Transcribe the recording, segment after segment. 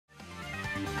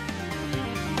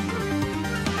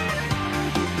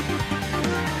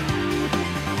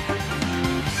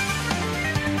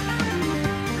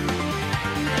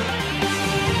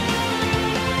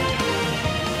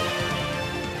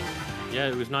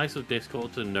nice of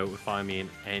Discord to notify me in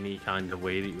any kind of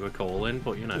way that you were calling,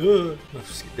 but you know.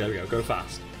 There we go. Go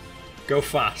fast. Go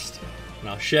fast. And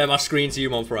I'll share my screen to you,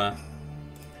 Monfrere.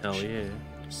 Hell yeah.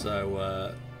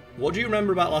 So, what do you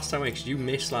remember about last time? Because you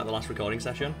missed like the last recording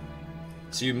session.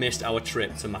 So you missed our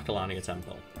trip to Macalania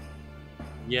Temple.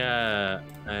 Yeah.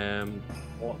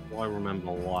 What do I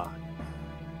remember last?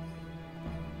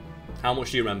 How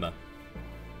much do you remember?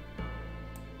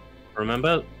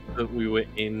 Remember that we were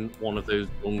in one of those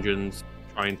dungeons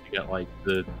trying to get like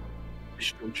the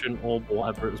destruction orb or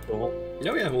whatever it was called?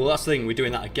 Oh yeah, well that's the thing, we're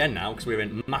doing that again now because we're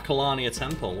in Macalania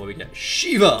Temple where we get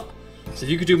Shiva! So if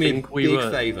you could do me a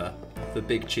big favour for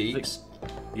big cheeks.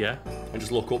 Yeah? And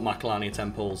just look up Macalania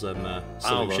Temple's solution.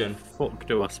 How the fuck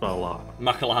do I spell that?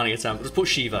 Macalania Temple, just put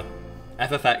Shiva.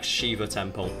 FFX Shiva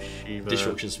Temple. Shiva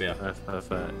Destruction Sphere.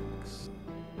 FFX.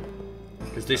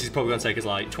 Because this is probably going to take us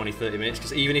like 20-30 minutes,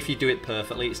 because even if you do it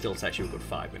perfectly, it still takes you a good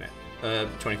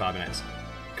 25 minutes.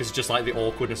 Because it's just like the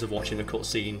awkwardness of watching the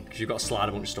cutscene, because you've got to slide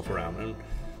a bunch of stuff around. And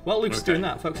while Luke's doing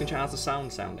that, focusing on how's the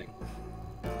sound sounding.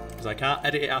 Because I can't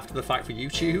edit it after the fact for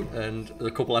YouTube, and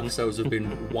a couple episodes have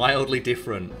been wildly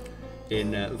different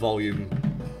in volume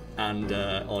and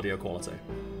audio quality.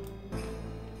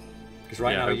 Because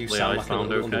right now you sound like a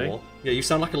little bit underwater. Yeah, you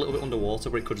sound like a little bit underwater,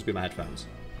 but it could just be my headphones.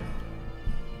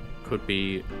 Could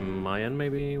be my end,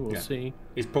 maybe. We'll see.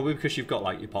 It's probably because you've got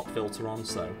like your pop filter on,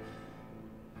 so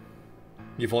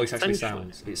your voice actually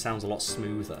sounds a lot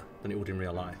smoother than it would in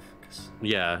real life.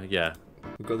 Yeah.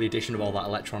 We've got the addition of all that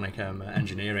electronic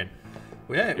engineering.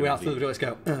 Well, yeah, without further ado, let's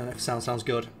go. Sounds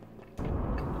good.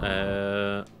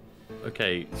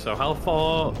 Okay, so how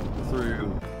far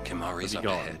through Kimari's up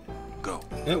ahead. Go.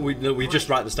 No, we just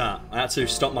right at the start. I had to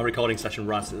stop my recording session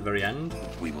right at the very end.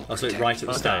 We will I'll say it right at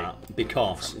the start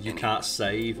because you can't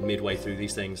save midway through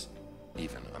these things.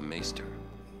 Even a maester.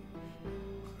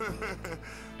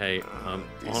 Hey, I'm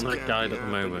on a guide at the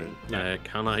moment.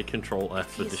 Can I control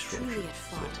F for destruction?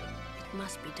 It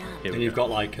must be done. And you've got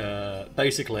like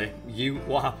basically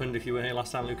what happened if you were here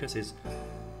last time, Lucas, is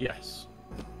yes.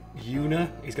 Yuna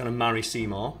is going to marry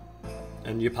Seymour.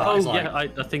 And your party's like... yeah,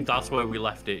 I think that's where we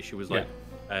left it. She was like,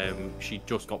 she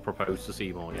just got proposed to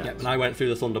Seymour, yeah. And I went through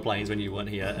the Thunder Plains when you weren't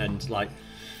here, and like,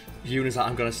 Yuna's like,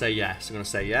 I'm going to say yes,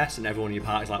 and everyone in your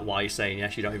party's like, why are you saying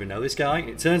yes? You don't even know this guy.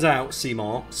 It turns out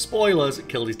Seymour, spoilers,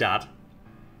 killed his dad.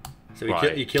 So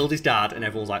he killed his dad, and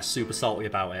everyone's like super salty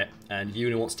about it, and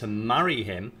Yuna wants to marry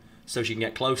him so she can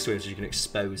get close to him, so she can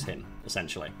expose him,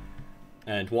 essentially.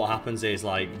 And what happens is,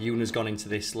 like, Yuna's gone into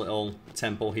this little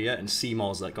temple here, and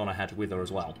Seymour's like, gone ahead with her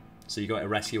as well. So you got to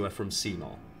rescue her from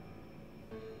Seymour.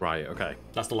 Right, okay.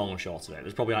 That's the long and short of it.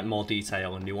 There's probably like more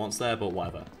detail and nuance there, but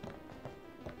whatever.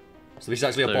 So this is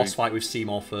actually a boss fight with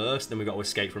Seymour first, then we've got to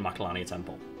escape from Macalania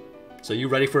Temple. So you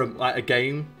ready for a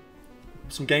game?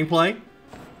 Some gameplay?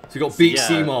 So you got beat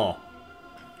Seymour.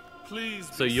 Please.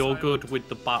 So you're good with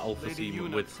the battle for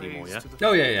Seymour, yeah?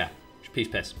 Oh yeah.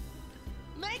 Piss.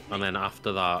 And then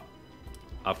after that,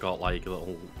 I've got like a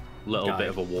little bit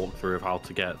of a walkthrough of how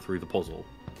to get through the puzzle.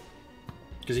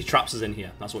 Because he traps us in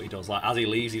here. That's what he does. Like as he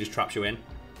leaves, he just traps you in.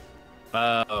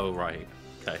 Oh right,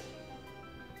 okay.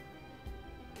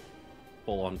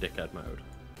 Full on dickhead mode.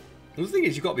 The thing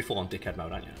is, you've got to be full on dickhead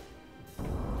mode, aren't you?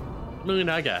 I mean,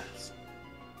 I guess.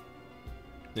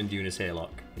 And Yuna's here.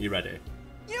 Look, are you ready?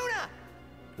 Yuna!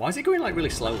 Why is it going like really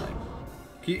slowly?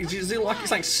 Does it look like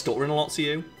it's like stuttering a lot to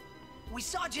you? We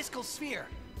saw Jiskel's sphere.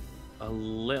 A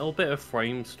little bit of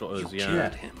frame stutters,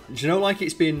 yeah. Do you know, like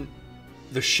it's been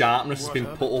the sharpness has been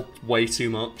put up way too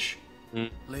much.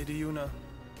 Lady Yuna,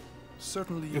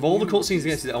 certainly. Of all the cutscenes against,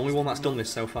 it's the only one that's done this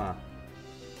so far.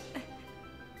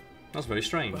 That's very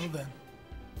strange. Well then,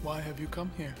 why have you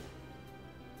come here?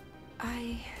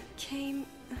 I came.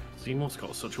 Seymour's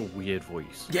got such a weird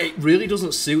voice. Yeah, it really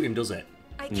doesn't suit him, does it?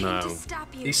 I came to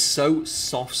stop you. He's so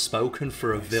soft-spoken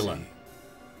for a villain.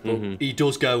 But he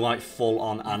does go like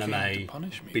full-on anime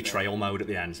betrayal mode at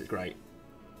the end. It's great.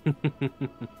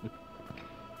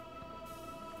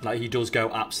 Like he does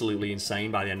go absolutely insane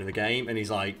by the end of the game, and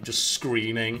he's like just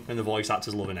screaming, and the voice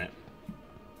actor's loving it.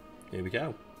 Here we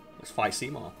go. Let's fight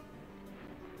Seymour.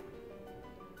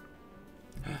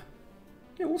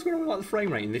 Yeah, what's going on with like the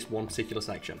frame rate in this one particular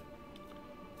section?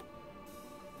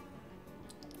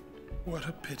 What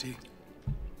a pity.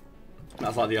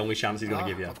 That's like the only chance he's going to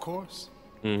give you. Of course.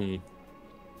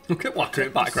 Look at what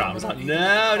great background. It's like, no,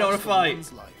 I don't want to fight.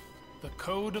 Life. The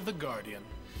code of the Guardian.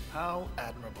 How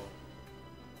admirable.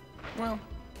 Well,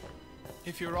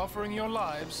 if you're offering your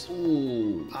lives, I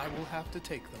will have to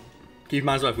take them. Keep in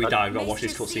mind as well, if we die, we've got to watch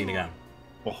this cutscene again.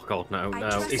 Oh god, no.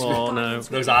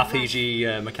 Those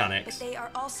RPG mechanics. But they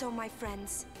are also my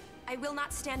friends. I will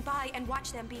not stand by and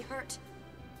watch them be hurt.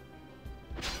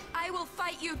 I will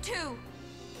fight you too.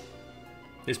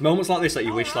 There's moments like this that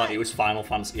you wish like it was Final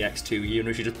Fantasy X2, you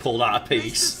know, she just pulled out a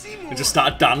piece and just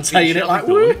started dancing it like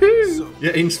woohoo!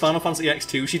 Yeah, in Final Fantasy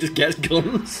X2 she just gets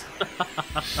guns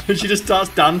and she just starts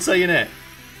dancing it.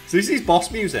 So this is boss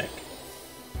music.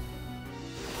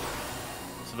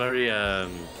 It's very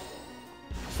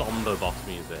somber boss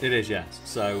music. It is, yes.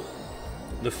 So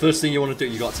the first thing you want to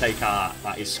do, you got to take out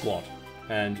his squad,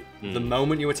 and the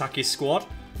moment you attack his squad,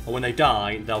 or when they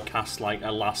die, they'll cast like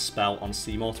a last spell on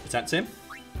Seymour to protect him.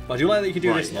 But I do like that you can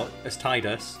do this, look, as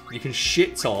Tidus. You can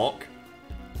shit talk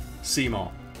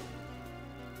Seymour.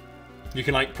 You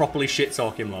can like properly shit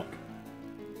talk him, look.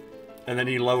 And then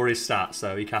you lower his stats,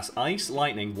 so he casts ice,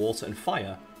 lightning, water, and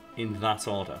fire in that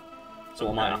order. So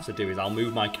what I might have to do is I'll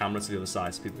move my camera to the other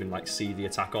side so people can like see the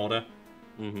attack order.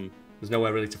 There's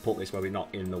nowhere really to put this where we're not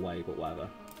in the way, but whatever.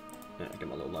 Yeah, get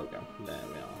my little logo. There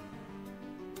we are.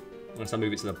 Unless I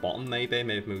move it to the bottom, maybe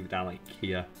move it down like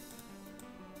here.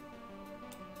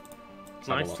 It's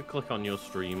nice to click on your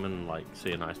stream and like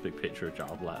see a nice big picture of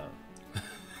Jared Leto.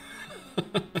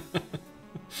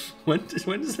 when does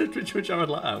the picture of Jared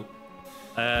Leto?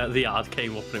 The ad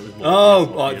came up and it was more.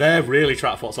 Oh, they're really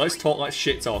trap-fought. So let's talk like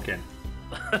shit talking.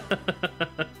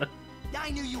 I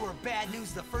knew you were bad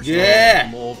news the first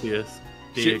time. Morbius.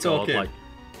 Dear God, like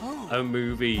a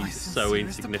movie so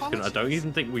insignificant. I don't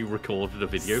even think we recorded a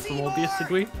video for Morbius,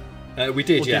 did we? We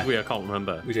did, yeah. Did we? I can't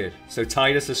remember. We did. So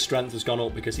Tidus' strength has gone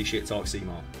up because he shit talks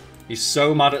Seymour. He's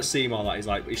so mad at Seymour that he's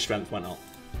like his strength went up.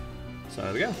 So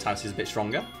there we go. Tidus is a bit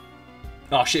stronger.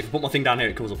 Oh shit! If I put my thing down here,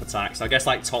 it comes up attacks. So I guess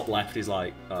like top left is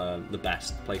like the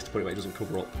best place to put it, where it doesn't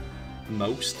cover up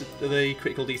most of the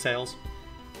critical details.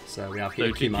 So we have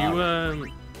here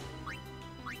Kimara.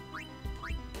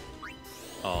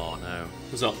 Oh no!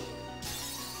 What's up?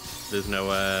 There's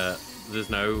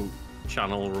no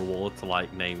channel reward to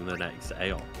like name the next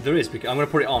Aeon. There is, because I'm going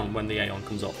to put it on when the Aeon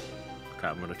comes up. Okay,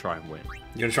 I'm going to try and win.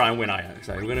 You're going to try and win, are you?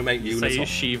 So we're going to make Yuna talk. Is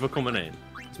Shiva coming in?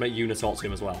 Let's make Yuna talk to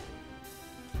him as well.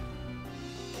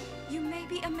 You may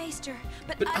be a maester,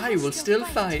 but I will still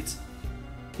fight.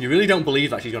 You really don't believe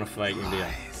that she's going to fight you, do you?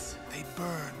 They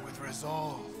burn with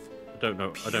resolve. I don't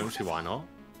know. I don't see why not.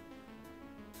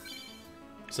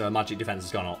 So magic defense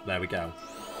has gone up. There we go.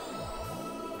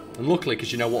 And luckily,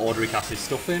 because you know what order he casts his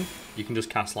stuff in, you can just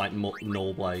cast like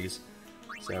Null Blaze.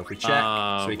 So if we check,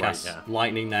 so he casts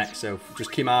Lightning next. So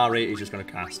just Kimari, he's just going to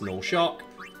cast Null Shock.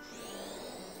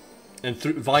 And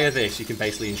via this, you can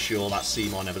basically ensure that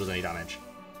Seymour never does any damage.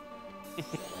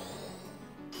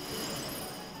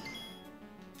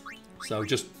 So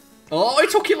just... Oh, he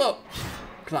took it, look!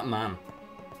 Look at that man.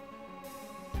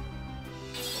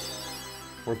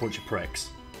 We're a bunch of pricks.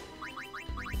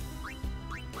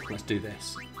 Let's do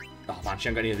this. Oh man, she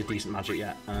hasn't got any of the decent magic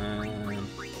yet.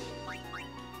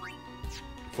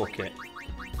 Fuck it.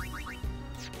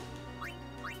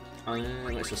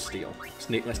 Let's just steal.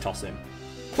 Let's toss him.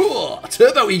 A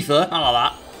turbo ether! I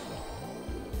like that.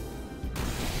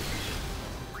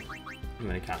 How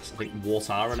many casts? I think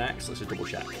water are next. Let's just double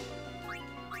check.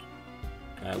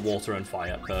 Water and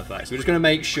fire, perfect. So we're just going to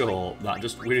make sure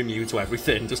that we're immune to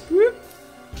everything. Just whoop.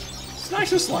 It's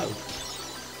nice and slow.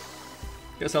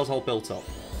 Get ourselves all built up.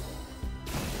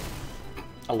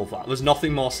 I love that. There's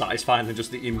nothing more satisfying than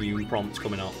just the immune prompts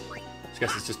coming up. I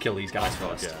guess let's just kill these guys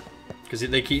first. Because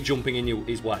they keep jumping in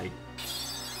his way.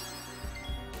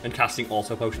 And casting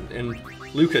auto potions. And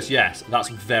Lucas, yes, that's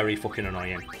very fucking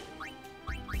annoying.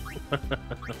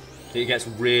 It gets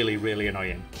really, really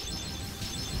annoying.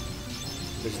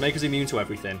 Just make us immune to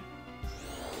everything.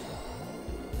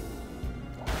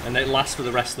 And it lasts for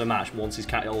the rest of the match. Once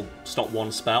it'll stop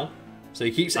one spell. So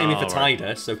he keeps aiming for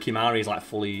Tidus, so Kimari is like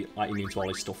fully immune to all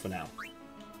his stuff for now.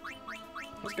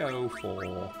 Let's go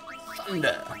for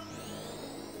Thunder.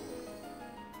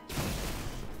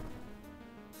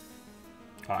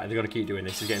 Alright, they've got to keep doing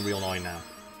this. It's getting real annoying now.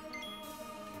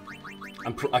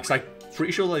 I'm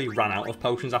pretty sure they ran out of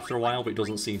potions after a while, but it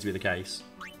doesn't seem to be the case.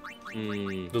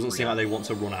 It doesn't seem like they want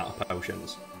to run out of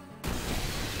potions.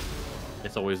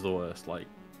 It's always the worst. Like,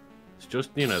 it's just,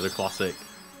 you know, the classic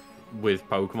with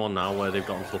Pokemon now, where they've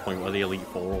gotten to the point where the Elite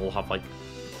Four all have like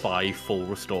 5 full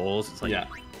restores. It's like,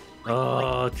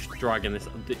 just dragging this.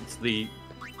 It's the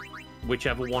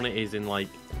whichever one it is in, like,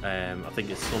 I think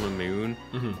it's Sun and Moon,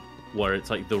 where it's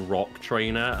like the Rock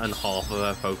Trainer and half of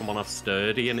their Pokemon have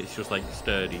Sturdy, and it's just like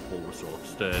Sturdy full restore,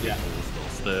 Sturdy full restore,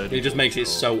 Sturdy. It just makes it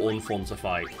so unfun to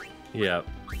fight. Yeah.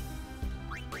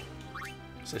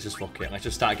 So let's just fuck it. Let's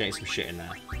just start getting some shit in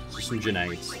there. Just some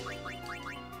grenades.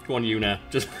 Go on, Yuna.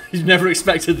 You've never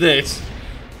expected this.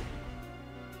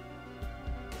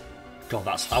 God,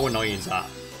 that's how annoying is that?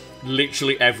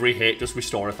 Literally every hit just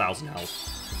restore 1,000 health.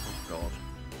 Oh god.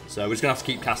 So we're just gonna have to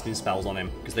keep casting spells on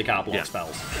him because they can't block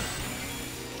spells.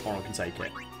 Or I can take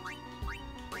it.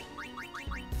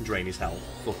 Drain his health.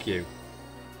 Fuck you.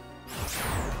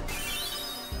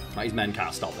 Right, his men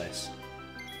can't stop this.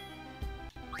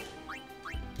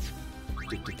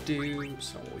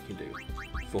 So what we can do?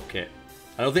 Fuck it.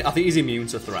 I think he's immune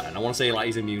to threat, and I want to say like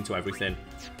he's immune to everything.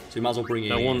 So we might as well bring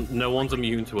in. No one's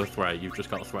immune to a threat. You've just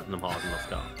got to threaten them hard enough,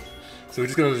 Karl. So we're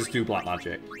just gonna do black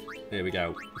magic. Here we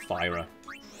go. Fire her.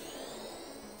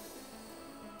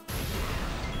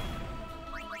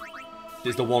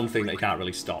 It's the one thing that he can't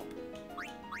really stop.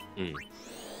 You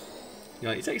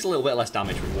know, it takes a little bit less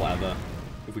damage with whatever,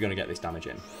 if we're going to get this damage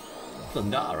in.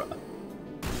 Thundara.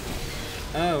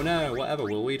 Oh no, whatever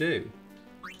will we do?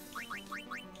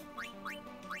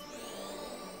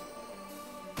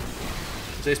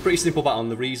 So it's a pretty simple battle,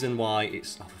 and the reason why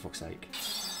it's... Oh, for fuck's sake.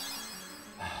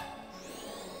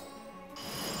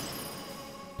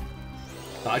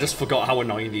 I just forgot how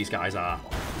annoying these guys are.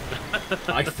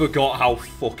 I forgot how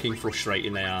fucking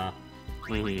frustrating they are.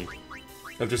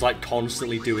 Of just like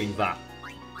constantly doing that.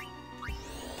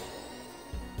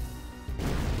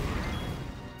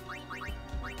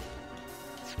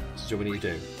 So what we need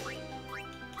to do?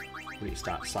 We need to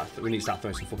start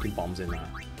throwing some fucking bombs in there.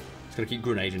 It's gonna keep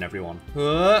grenading everyone.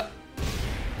 I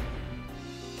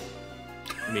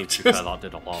mean, to be fair, that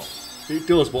did a lot. It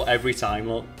does, but every time,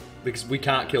 look, because we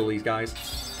can't kill these guys.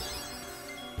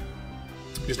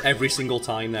 Just every single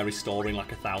time they're restoring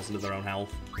like 1,000 of their own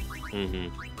health.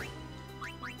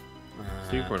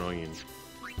 Super annoying.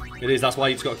 It is. That's why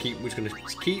you just got to keep. We're just gonna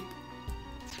keep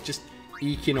just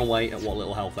eking away at what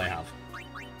little health they have.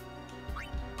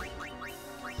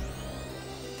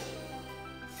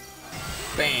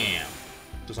 Bam!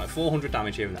 Just like 400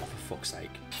 damage here and there, for fuck's sake.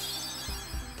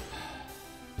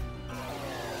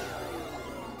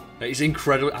 It's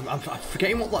incredible. I'm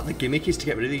forgetting what like the gimmick is to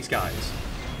get rid of these guys.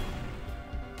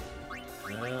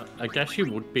 I guess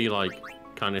you would be like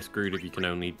kind of screwed if you can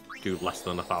only do less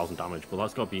than 1,000 damage, but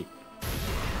that's got to be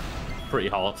pretty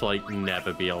hard to like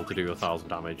never be able to do 1,000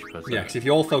 damage. Yeah, because if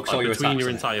you all focus all your attacks between your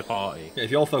entire party. Yeah,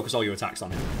 if you all focus all your attacks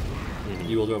on him,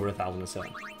 you will do over 1,000 a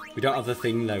turn. We don't have the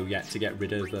thing though yet to get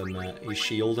rid of his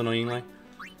shield, annoyingly.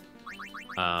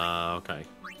 Okay.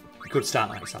 We could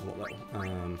start like that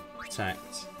little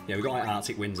protect. Yeah, we've got like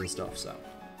Arctic winds and stuff, so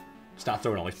start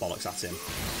throwing all these bollocks at him.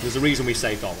 There's a reason we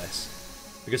saved all this.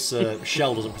 Because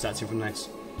Shell doesn't protect him from this.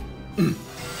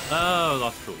 Oh,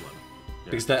 that's cool then. Yeah.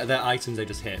 Because they're items they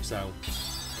just hit, so...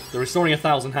 They're restoring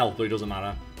 1,000 health, but it doesn't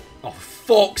matter. Oh,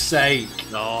 for fuck's sake!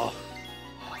 Oh.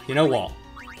 You know what?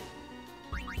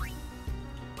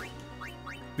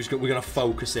 We're going to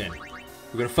focus in.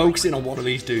 We're going to focus in on one of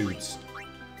these dudes.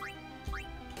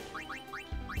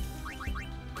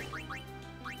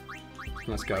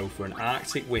 Let's go for an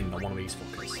Arctic wind on one of these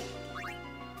fuckers.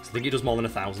 I think he does more than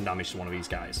 1,000 damage to one of these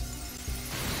guys.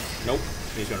 Nope.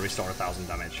 He's going to restore 1,000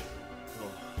 damage.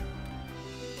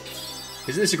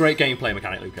 Isn't this a great gameplay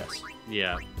mechanic, Lucas?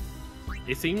 Yeah.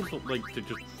 It seems like to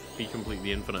just be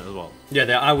completely infinite as well. Yeah,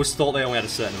 I always thought they only had a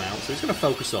certain amount, so he's going to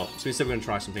focus up. So instead we're going to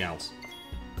try something else.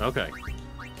 Okay.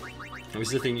 And this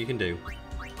is the thing you can do.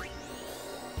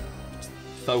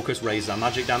 Focus raises our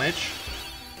magic damage.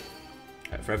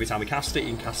 For every time we cast it,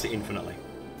 you can cast it infinitely.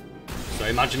 So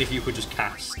imagine if you could just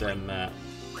cast, what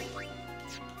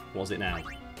was it now?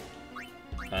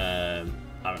 I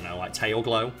don't know, like Tail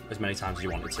Glow as many times as you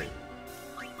wanted to.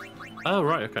 Oh,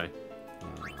 right, okay.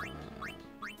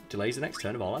 Delays the next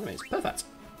turn of all enemies. Perfect.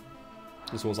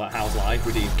 This one's like How's Life,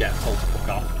 we did get told to fuck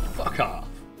off. Fuck off.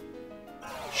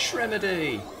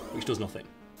 Shremedy, which does nothing.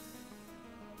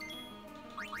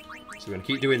 So we're going to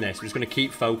keep doing this. We're just going to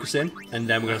keep focusing, and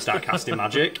then we're going to start casting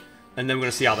magic, and then we're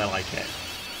going to see how they like it.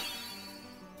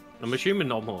 I'm assuming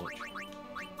not much.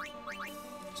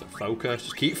 So focus.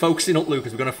 Just keep focusing up,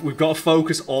 Lucas. We've got to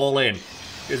focus all in.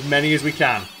 As many as we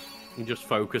can. And just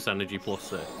focus energy plus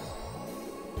 6.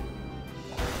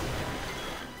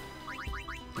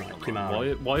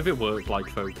 Right, why if it worked like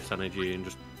focus energy and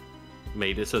just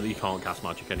made it so that you can't cast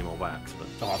magic anymore by accident?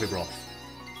 Oh, that'd be rough.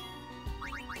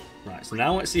 Right, so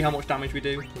now let's see how much damage we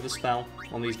do with the spell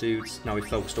on these dudes. Now we've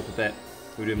focused up a bit.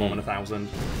 We're doing more than 1,000.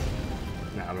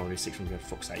 Now we're only 600, for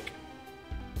fuck's sake.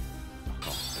 Oh,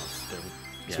 God, still.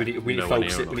 Yeah, So we need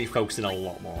to focus in a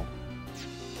lot more.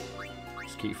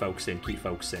 Just keep focusing, keep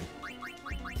focusing.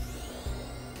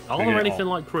 Are there anything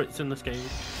like crits in this game?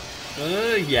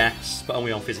 Yes, but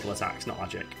only on physical attacks, not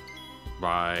magic.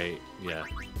 Right, yeah.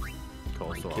 Of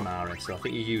course. Kimari. So I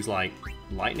think you use like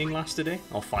lightning last today,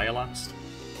 or fire last.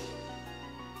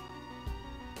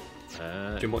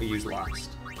 Jim, what you used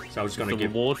last. So I was just going to the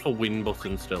give... reward for win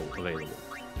button still available?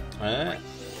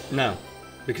 No.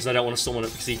 Because I don't want to summon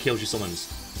it, because he kills your summons.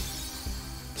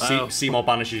 Seymour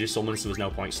banishes your summons, so there's no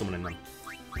point summoning them.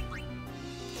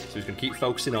 So he's going to keep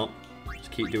focusing up, just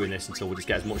keep doing this until we just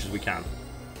get as much as we can.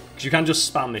 Because you can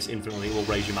just spam this infinitely, it will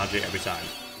raise your magic every time.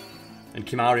 And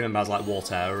Kimahri, remember, has like War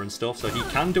Terror and stuff, so he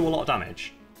can do a lot of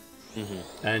damage.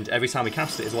 And every time we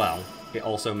cast it as well, it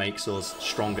also makes us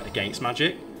stronger against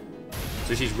magic. So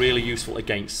this is really useful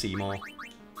against Seymour.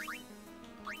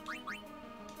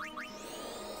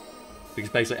 Because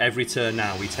basically every turn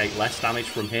now we take less damage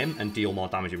from him and deal more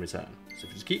damage in return. So if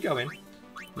we just keep going.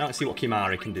 Now let's see what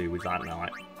Kimahri can do with that now,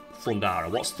 like Thundara.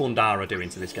 What's Thundara doing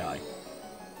to this guy?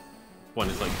 When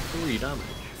it's like 3 damage.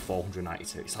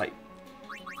 492. It's like,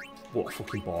 what a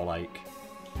fucking ball ache.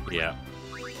 Yeah.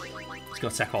 It's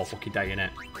gonna take all fucking day,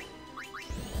 innit?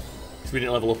 Because we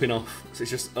didn't level up enough. So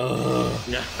it's just, ugh.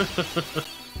 Yeah.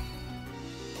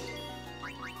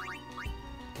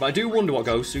 But I do wonder what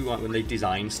goes through like when they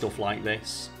design stuff like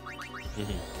this.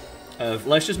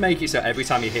 Let's just make it so every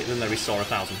time you hit them, they restore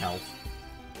 1,000 health.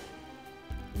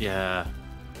 Yeah.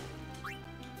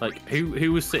 Like,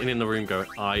 who was sitting in the room going,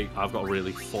 I've got a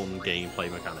really fun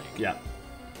gameplay mechanic. Yeah.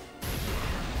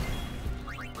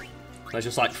 Let's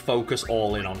just like focus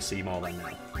all in on Seymour then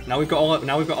now. Now we've got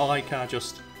all like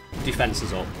just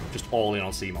defenses up, just all in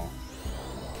on Seymour.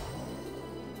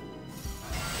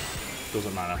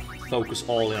 Doesn't matter. Focus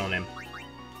all in on him.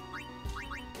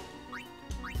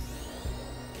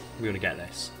 We're gonna get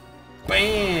this.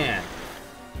 Bam!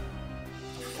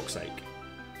 For fuck's sake.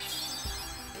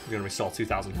 We're gonna restore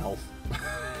 2,000 health.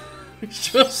 It's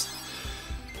just...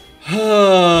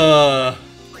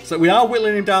 So we are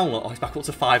whittling him down. Look. Oh, he's back up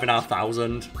to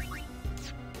 5,500.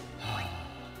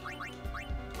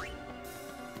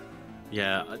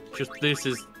 Yeah, just this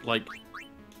is like...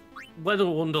 Whether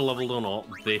under-leveled or not,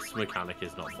 this mechanic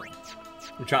is not fun.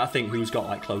 I'm trying to think who's got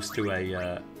like close to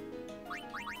a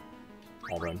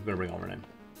Oren. I'm gonna bring Oren in.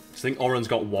 I think Oren's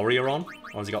got Warrior on,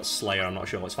 or has he got Slayer? I'm not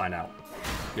sure. Let's find out.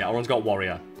 Yeah, Oren's got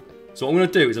Warrior. So what I'm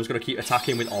gonna do is I'm just gonna keep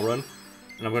attacking with Oren,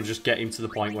 and I'm gonna just get him to the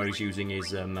point where he's using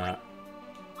his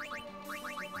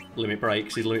limit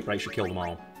breaks. His limit break should kill them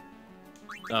all.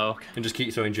 Oh, okay. And just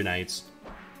keep throwing grenades.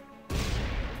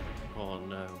 Oh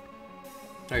no.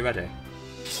 Are you ready?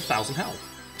 Just 1,000 health.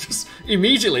 Just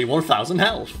immediately 1,000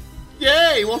 health.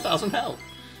 Yay, 1,000 health.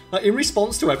 Like, in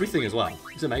response to everything as well.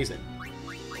 It's amazing.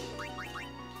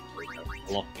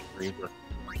 I lost the screen for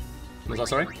Was that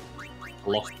sorry? I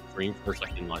lost the screen for a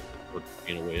second, like,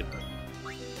 being a weird.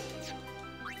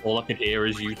 All I could hear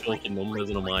is you talking numbers,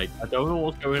 and I'm like, I don't know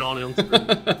what's going on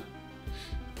screen.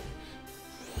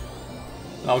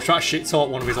 I was trying to shit talk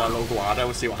one of his like local Guardo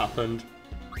and see what happened.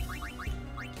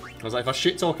 I was like, if I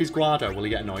shit talk his Guardo, will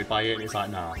he get annoyed by it? And he's like,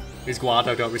 nah. His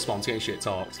Guardo don't respond to getting shit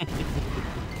talked.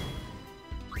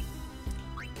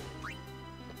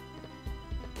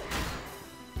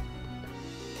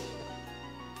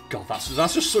 God,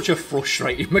 that's just such a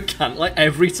frustrating mechanic. Like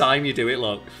every time you do it,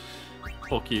 look.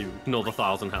 Fuck you, another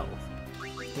 1,000 health.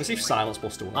 Let's see if Silence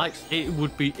Buster works. Like, it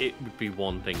would be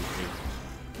one thing to me.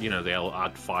 You know, they'll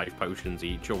add 5 potions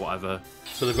each or whatever.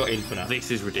 So they've got infinite.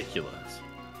 This is ridiculous.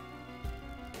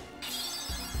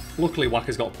 Luckily,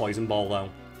 Wacker's got a poison ball though.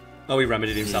 Oh, he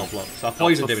remedied himself, look. So I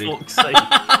poisoned him. For fuck's sake.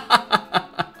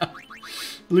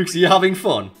 Luke, are you having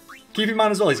fun? Keep in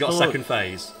mind as well, he's got a second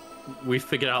phase. We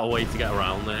figured out a way to get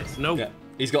around this. No. Yeah,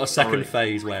 he's got a second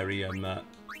phase where he and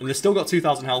they've still got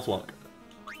 2,000 health. Look.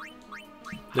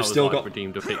 They've still got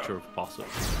redeemed a picture of Possum.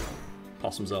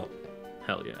 Possum's up.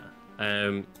 Hell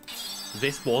yeah.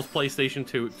 This was PlayStation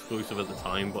 2 exclusive at the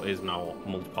time, but is now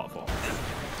multi-platform.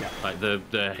 Yeah. Like the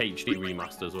HD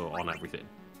remasters are on everything.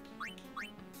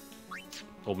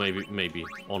 Or maybe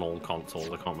on all consoles.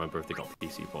 I can't remember if they got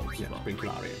PC ports as well. Bring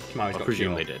Kimahri in. Kimahri's got I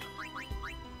presume they did.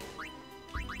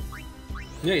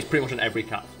 Yeah, it's pretty much on every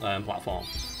platform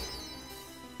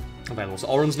available. So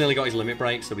Oren's nearly got his limit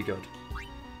break, so we're good.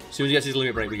 As soon as he gets his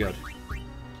limit break, we're good.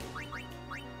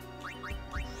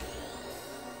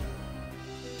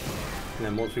 And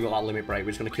then once we've got that limit break,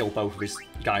 we're just going to kill both of his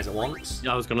guys at once.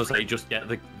 Yeah, I was going to say, just get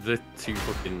the 2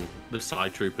 fucking... the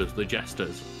side troopers, the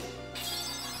jesters.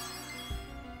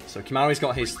 So Kimahri's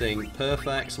got his thing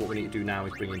perfect, so what we need to do now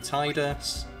is bring in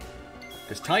Tidus.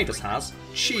 Because Tidus has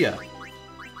Cheer,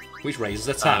 which raises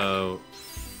attack. Oh,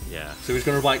 yeah. So he's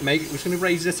going to like we're just going to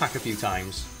raise his attack a few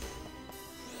times.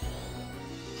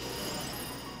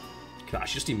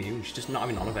 She's just immune. She's just not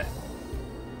having none of it.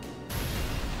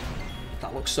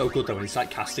 That looks so good though when he's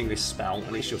like casting this spell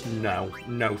and it's just no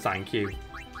thank you.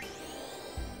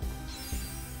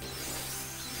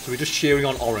 So we're just cheering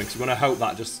on Oren, because we're going to hope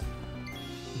that just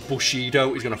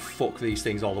Bushido is going to fuck these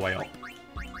things all the way up.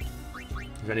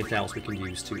 Is there anything else we can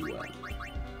use to...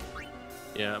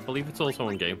 Yeah, I believe it's also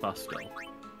on Game Pass still.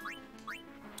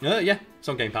 Yeah, it's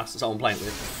on Game Pass. That's all I'm playing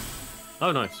with.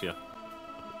 Oh, nice, yeah.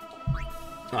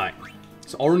 Right.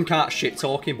 So Oren can't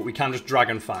shit-talk him, but we can just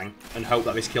Dragon Fang and hope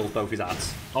that this kills both his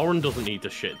ads. Oren doesn't need to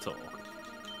shit-talk.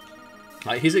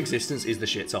 Like, his existence is the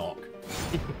shit-talk.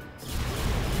 For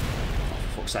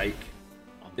fuck's sake.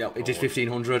 Yeah, it did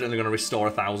 1,500 and they're going to restore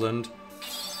 1,000.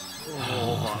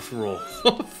 Oh, that's rough.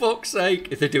 For fuck's sake,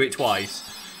 if they do it twice.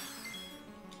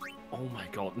 Oh my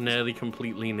god, nearly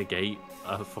completely negate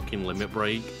a fucking limit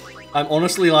break. I'm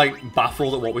honestly, like,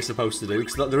 baffled at what we're supposed to do,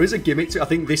 because there is a gimmick to it. I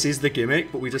think this is the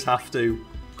gimmick, but we just have to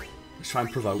try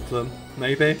and provoke them,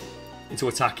 maybe, into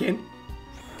attacking.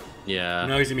 Yeah.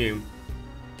 No, he's immune.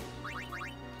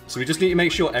 So we just need to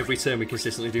make sure every turn we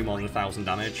consistently do more than 1,000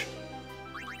 damage.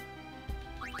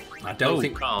 I don't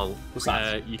think... Karl, what's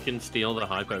that? you can steal the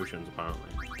high potions, apparently.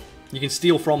 You can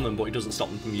steal from them, but it doesn't stop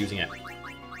them from using it.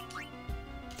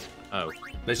 Oh.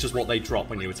 That's just what they drop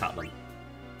when you attack them.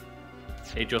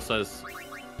 It just says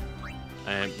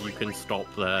you can stop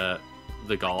the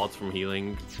guards from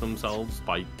healing themselves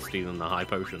by stealing the high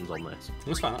potions on this.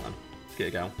 Let's find that then. Let's get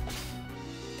it going.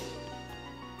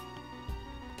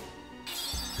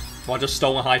 Well, I just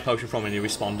stole a high potion from him and he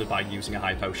responded by using a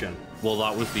high potion. Well,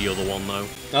 that was the other one, though.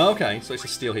 Oh, okay, so let's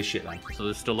just steal his shit then. So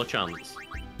there's still a chance.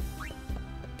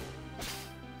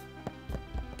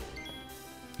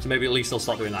 So maybe at least they'll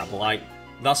stop doing that, but like,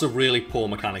 that's a really poor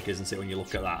mechanic, isn't it, when you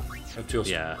look at that? Of just,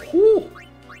 yeah. Whoo,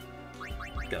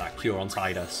 get that cure on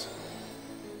Tidus.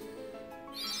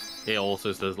 It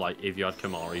also says, like, if you had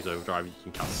Kamari's Overdrive, you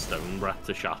can cast Stone Breath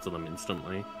to shatter them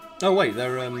instantly. Oh wait,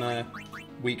 they're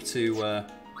weak to,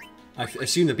 I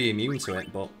assume they'd be immune to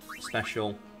it, but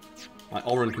special. Like,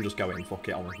 Oren can just go in, fuck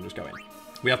it, Oren can just go in.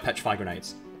 We have Petrify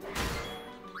Grenades.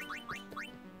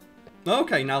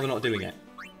 Okay, now they're not doing it.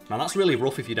 Man, that's really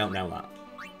rough if you don't know that.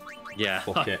 Yeah.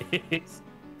 Fuck it.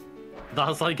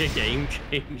 That's like a game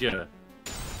changer.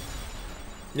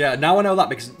 Yeah, now I know that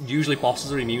because usually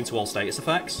bosses are immune to all status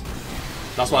effects.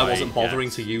 That's why I wasn't bothering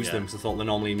to use them, because I thought they're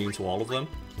normally immune to all of them.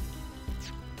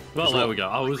 Well, there we go.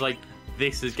 I was like,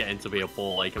 this is getting to be a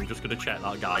ball. Like, I'm just going to check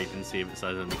that guide and see if it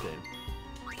says anything.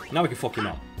 Now we can fuck him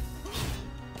up.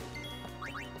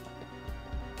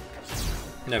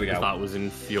 There we go. That was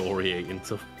infuriating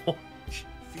to watch.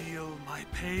 Feel my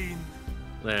pain.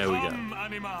 There we go.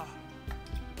 Anima.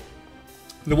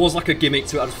 There was like a gimmick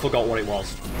to it, I just forgot what it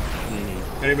was.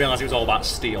 I didn't realise it was all about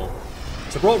steel.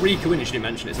 So I brought Riku in and she didn't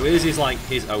mention it. So here's his, like,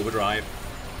 his overdrive.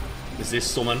 There's this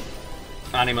summon.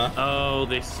 Anima. Oh,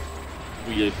 this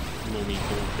weird mummy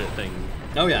bullshit thing.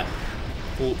 Oh yeah.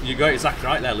 Well, you got it exactly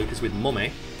right there, Lucas, with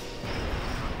mummy.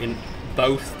 In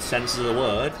both senses of the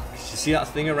word. You see that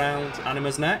thing around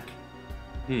Anima's neck?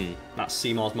 That's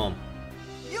Seymour's mum.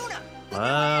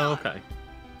 Oh, okay.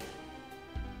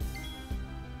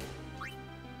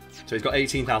 So he's got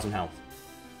 18,000 health.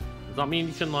 Does that mean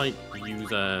you can, like, use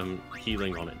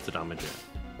healing on it to damage it?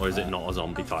 Or is it not a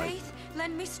zombie type?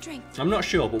 Lend me strength. I'm not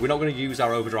sure, but we're not going to use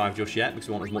our overdrive just yet because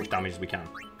we want as much damage as we can.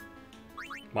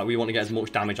 Like, we want to get as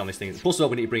much damage on this thing. Plus, we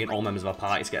need to bring in all members of our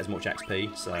party to get as much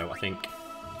XP. So I think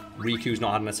Riku's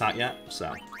not had an attack yet,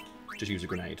 so just use a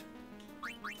grenade.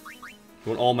 We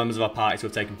want all members of our party to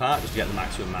have taken part just to get the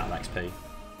maximum amount of XP.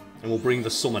 And we'll bring the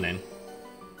summon in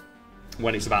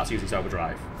when it's about to use its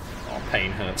overdrive. Oh,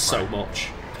 pain hurts so much.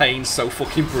 Pain's so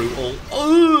fucking brutal.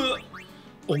 Ugh!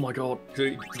 Oh my god.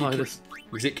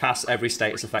 Because it casts every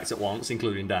status effect at once,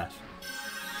 including death.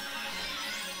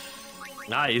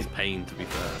 That is pain, to be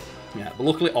fair. Yeah, but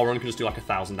luckily Oren can just do like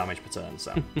 1,000 damage per turn,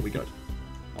 so we good.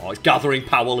 Oh, it's gathering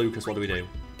power, Lucas. What do we do?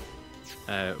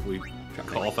 We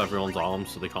cut off everyone's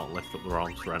arms so they can't lift up their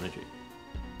arms for energy.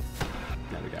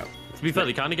 There we go. To be fair,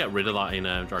 they kind of get rid of that in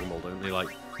Dragon Ball, don't they? Like,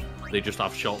 they just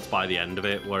have shots by the end of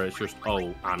it where it's just,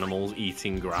 oh, animals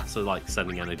eating grass are like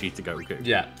sending energy to Goku.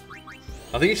 Yeah.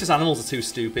 I think it's just animals are too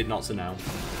stupid not to know.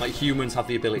 Like, humans have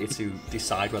the ability to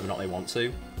decide whether or not they want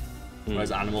to.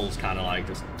 Whereas animals kind of like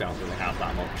just don't really have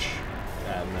that much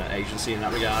agency in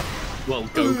that regard. Well,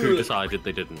 Goku decided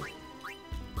they didn't.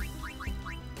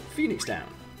 Phoenix down.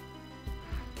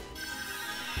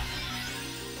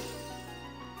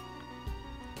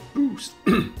 Boost.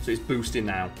 So it's boosting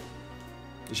now.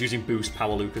 It's using boost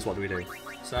power, Lucas. What do we do?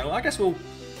 So I guess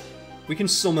we can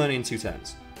summon in 2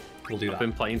 turns. We'll do that. I've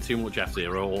been playing too much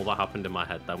F-Zero. All that happened in my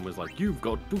head then was like, you've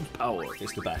got boost power.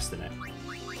 It's the best, isn't it?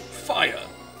 Fire!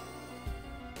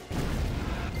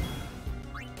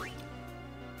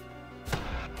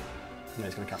 And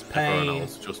it's going to cast Everyone pain.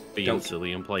 else just being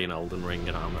silly and playing Elden Ring,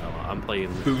 and I'm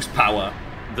playing Boost power.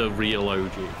 The real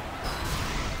OG.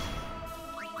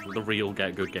 The real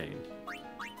get good game.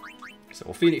 So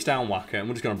we'll Phoenix down Whacker, and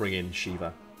we're just going to bring in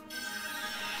Shiva.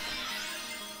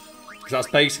 Because that's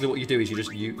basically what you do, is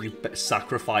you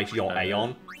sacrifice your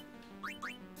Aeon.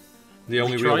 The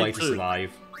only real way to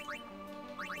survive.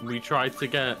 We tried to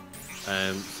get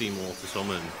Seymour to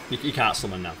summon. You can't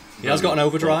summon now. He has got an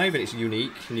overdrive, and it's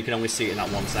unique, and you can only see it in that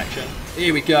one section.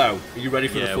 Here we go. Are you ready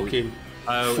for the fucking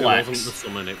flex? It wasn't the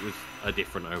summon, it was a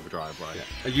different overdrive, right? Yeah.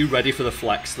 Are you ready for the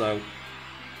flex, though? Do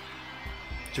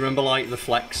you remember, like, the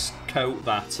flex coat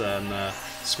that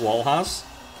Squall has?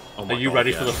 Oh my Are you God,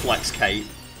 ready for the flex cape?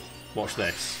 Watch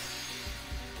this.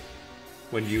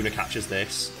 When Yuna catches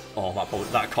this, oh,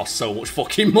 that costs so much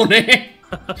fucking money.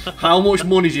 How much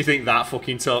money do you think that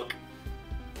fucking took?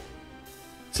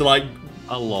 To, like,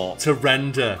 a lot. To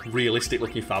render realistic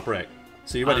looking fabric.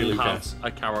 So you ready, Lucas? Have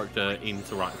a character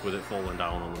interact with it falling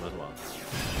down on them as well.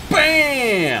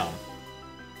 BAM!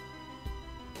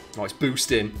 Oh, it's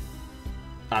boosting.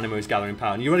 Animo is gathering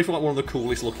power. And you ready for like one of the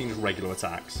coolest looking just regular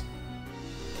attacks?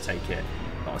 Take it.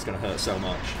 Oh, it's going to hurt so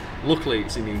much. Luckily,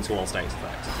 it's immune to all status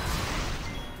effects.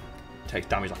 Takes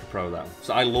damage like a pro, though.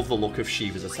 So I love the look of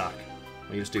Shiva's attack.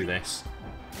 Let me just do this.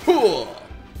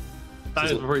 That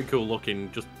is pretty cool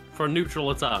looking, just for a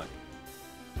neutral attack.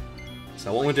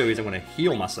 So what I'm going to do is I'm going to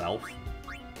heal myself.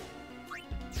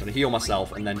 I'm going to heal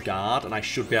myself and then guard, and I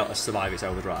should be able to survive its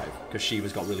overdrive, because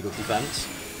Shiva's got really good defense.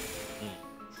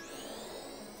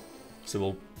 So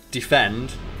we'll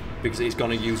defend, because it's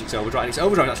going to use its overdrive. And its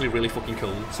overdrive is actually really fucking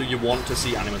cool, so you want to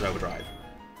see Anima's overdrive.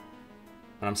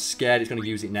 And I'm scared it's going to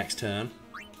use it next turn.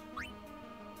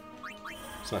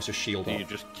 So let's just shield up. You're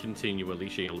just continually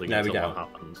shielding there until we go. that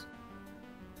happens.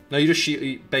 No, you just shield,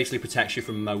 it basically protects you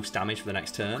from most damage for the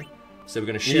next turn. So we're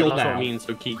going to shield that's now. What I mean,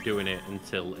 so keep doing it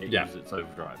until it uses its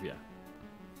overdrive, yeah.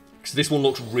 Because this one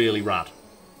looks really rad.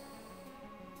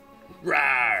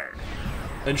 Rawr!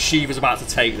 And Shiva's about to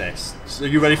take this. So are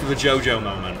you ready for the JoJo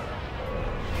moment?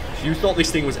 You thought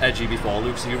this thing was edgy before,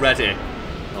 Luke, so you ready?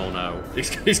 Oh no.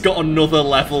 It's got another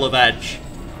level of edge.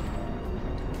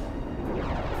 What the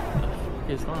fuck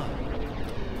is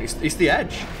that? It's the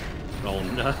edge. Oh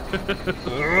no.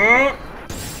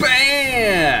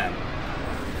 BAM!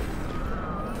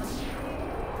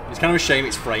 It's kind of a shame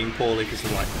it's framed poorly, because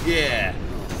you're like, yeah.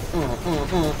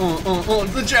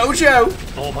 The JoJo!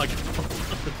 Oh my god.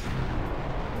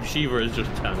 Shiva is just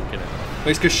tanking it.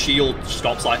 It's because shield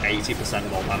stops like 80%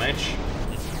 of all damage.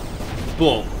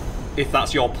 But if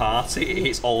that's your party, it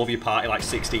hits all of your party like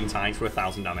 16 times for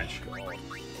 1,000 damage.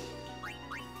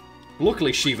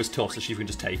 Luckily Shiva's tough, so she can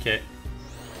just take it.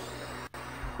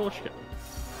 Of course you can.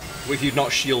 If you'd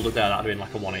not shielded there, that'd have been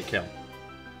like a 1-8 kill.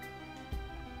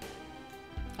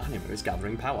 Animo is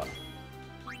gathering power.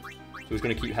 So he's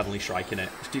going to keep heavily striking it.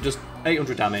 Just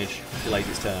 800 damage, delays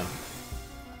its turn.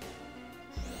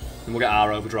 And we'll get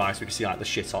our overdrive so we can see like the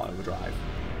shit hot overdrive.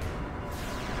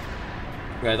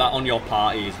 Yeah, that on your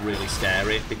party is really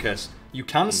scary because you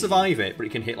can survive it, but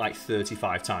it can hit like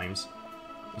 35 times.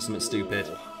 Or something stupid.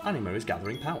 Animo is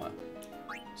gathering power.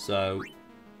 So,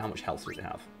 how much health does it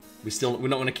have? We're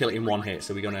not going to kill it in one hit,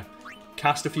 so we're going to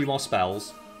cast a few more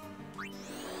spells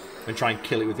and try and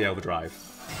kill it with the overdrive.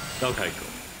 Okay, cool.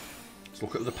 Let's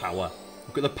look at the power.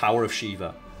 Look at the power of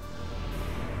Shiva.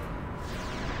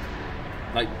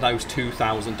 Like those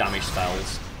 2,000 damage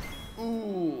spells.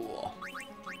 Ooh.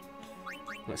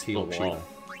 Let's heal up Shiva.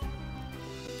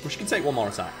 Well, she can take one more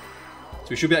attack. So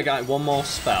we should be able to get one more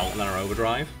spell and then our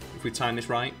overdrive, if we time this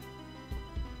right.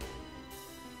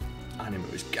 Animo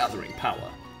is gathering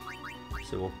power.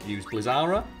 So we'll use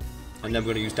Blizzara, and then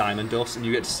we're going to use Diamond Dust, and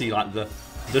you get to see like the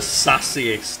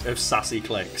sassiest of sassy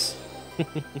clicks.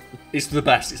 It's the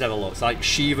best it's ever looked. It's like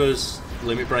Shiva's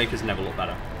Limit Break has never looked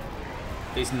better.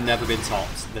 It's never been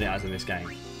topped than it has in this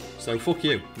game. So fuck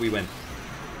you, we win.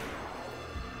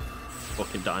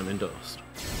 Fucking Diamond Dust.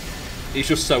 It's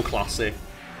just so classy.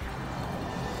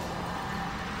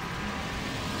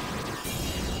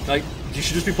 Like, you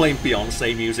should just be playing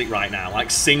Beyonce music right now.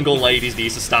 Like, single ladies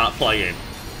needs to start playing.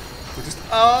 We're just,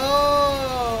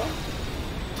 oh!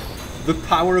 The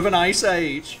power of an ice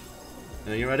age.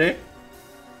 Are you ready?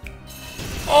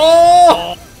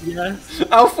 Oh! Yes.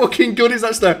 How fucking good is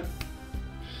that stuff?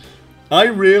 I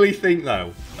really think,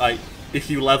 though, like, if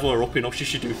you level her up enough, she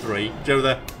should do 3. Do you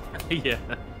know Yeah.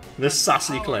 the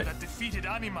sassy clip? That defeated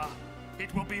Anima.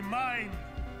 It will be mine.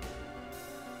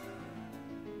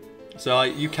 So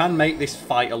you can make this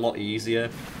fight a lot easier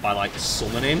by like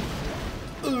summoning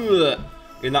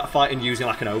in that fight and using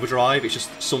like an overdrive. It's just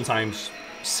sometimes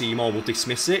Seymour will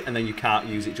dismiss it, and then you can't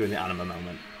use it during the Anima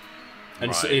moment.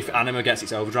 And so Right. if Anima gets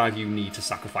its overdrive, you need to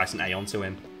sacrifice an Aeon to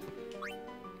him.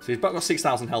 So he's got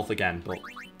 6,000 health again, but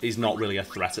he's not really a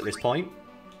threat at this point.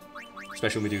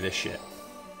 Especially when we do this shit.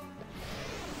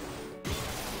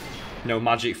 No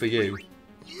magic for you.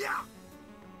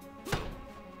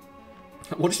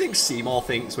 What do you think Seymour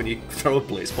thinks when you throw a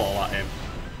blitz ball at him?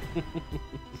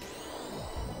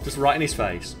 Just right in his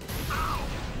face.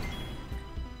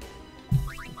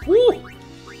 Woo!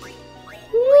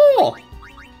 Woo!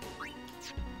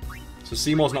 So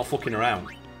Seymour's not fucking around.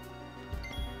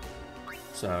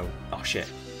 So, oh shit.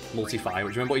 Multi-fire. Do you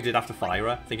remember what he did after Fire?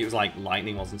 I think it was like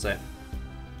lightning, wasn't it?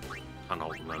 I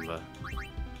don't remember.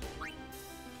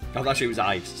 Oh, actually it was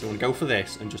ice. So I'm going to go for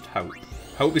this and just hope.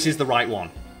 Hope this is the right one.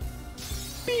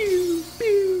 Pew,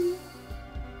 pew.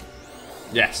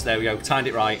 Yes, there we go. Timed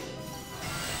it right.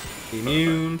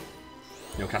 Immune.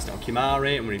 You'll cast it on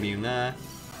Kimari and we're immune there.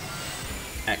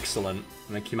 Excellent.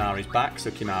 And then Kimari's back,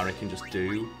 so Kimari can just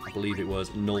do, I believe it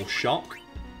was, Null Shock.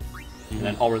 And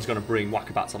then Oren's going to bring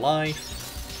Waka back to life.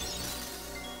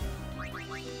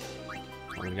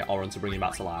 I'm going to get Oren to bring him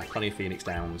back to life. Plenty of Phoenix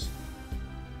Downs.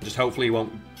 Just hopefully he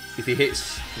won't... If he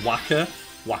hits Waka,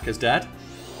 Waka's dead.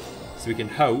 So we can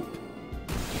hope...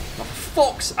 Oh,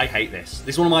 fucks! I hate this.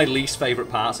 This is one of my least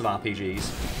favourite parts of RPGs.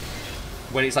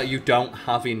 When it's like you don't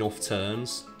have enough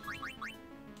turns.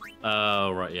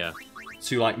 Oh, right, yeah.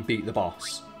 To, like, beat the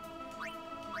boss.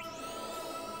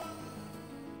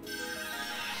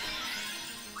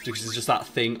 Because it's just that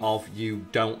thing of you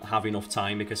don't have enough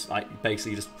time because, like,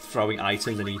 basically just throwing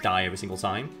items and you die every single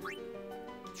time.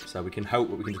 So we can hope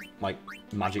that we can, like,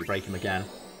 magic break him again.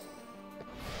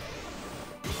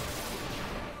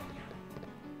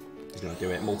 He's going to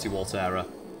do it. Multi-Water Error.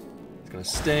 He's going to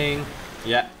sting.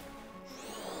 Yep.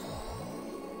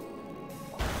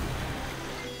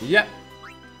 Yep.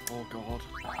 Oh, God.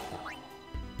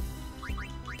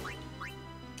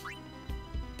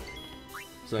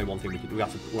 There's only one thing we'll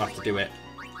have to do it.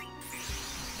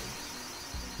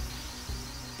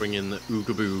 Bring in the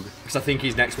Ooga Boog. Because I think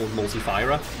his next one's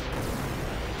Multi-Firer.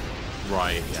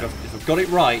 Right, So yeah. if I've got it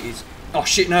right, he's... Oh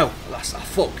shit, no! That's... Oh,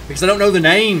 fuck! Because I don't know the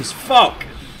names! Fuck!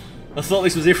 I thought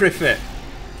this was Ifrit.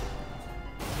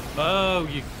 Oh,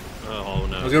 you... Oh,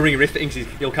 no. I was going to bring Ifrit in because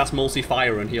he'll cast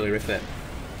Multi-Fire and heal Ifrit.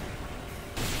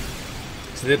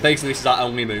 So basically this is our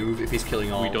only move if he's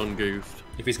killing all. We done goofed.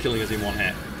 If he's killing us in one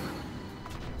hit.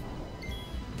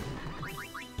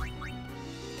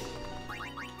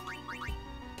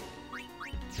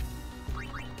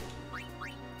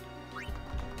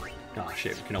 Oh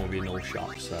shit, we can only be a null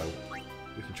shot, so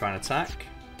we can try and attack.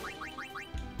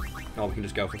 Or we can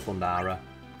just go for Thundara.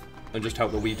 And just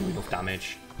hope that we do enough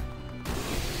damage.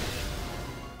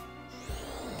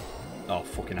 Oh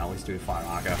fucking hell, he's doing Fire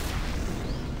Argo.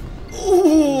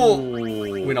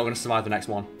 Ooh! We're not going to survive the next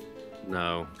one.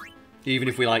 No. Even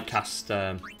if we like cast,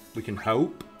 we can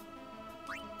hope.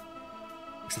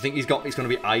 Because I think he's going to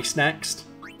be ice next.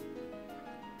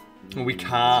 And we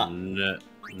can't.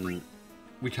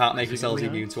 We can't make ourselves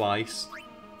immune to ice.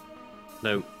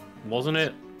 No, wasn't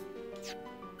it?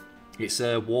 It's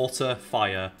water,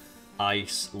 fire,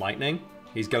 ice, lightning.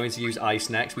 He's going to use ice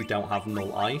next. We don't have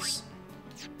null ice.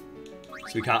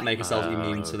 So we can't make ourselves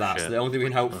immune to that. Shit. So the only thing we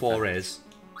can hope for is...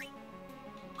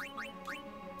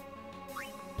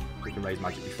 we can raise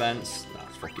magic defense. Nah,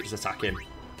 fuck it, just attack him.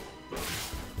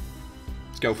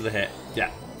 Let's go for the hit.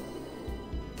 Yeah.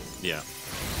 Yeah.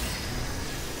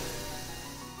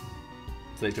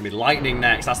 So it's going to be lightning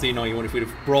next. That's the annoying one. If we'd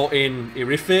have brought in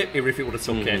Irifit would have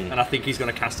took it. And I think he's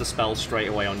going to cast a spell straight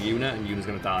away on Yuna, and Yuna's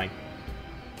going to die.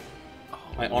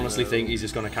 I honestly think he's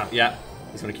just going to cast... Yeah,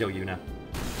 he's going to kill Yuna.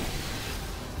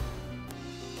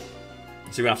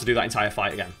 So we're going to have to do that entire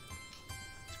fight again.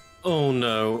 Oh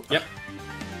no. Yep.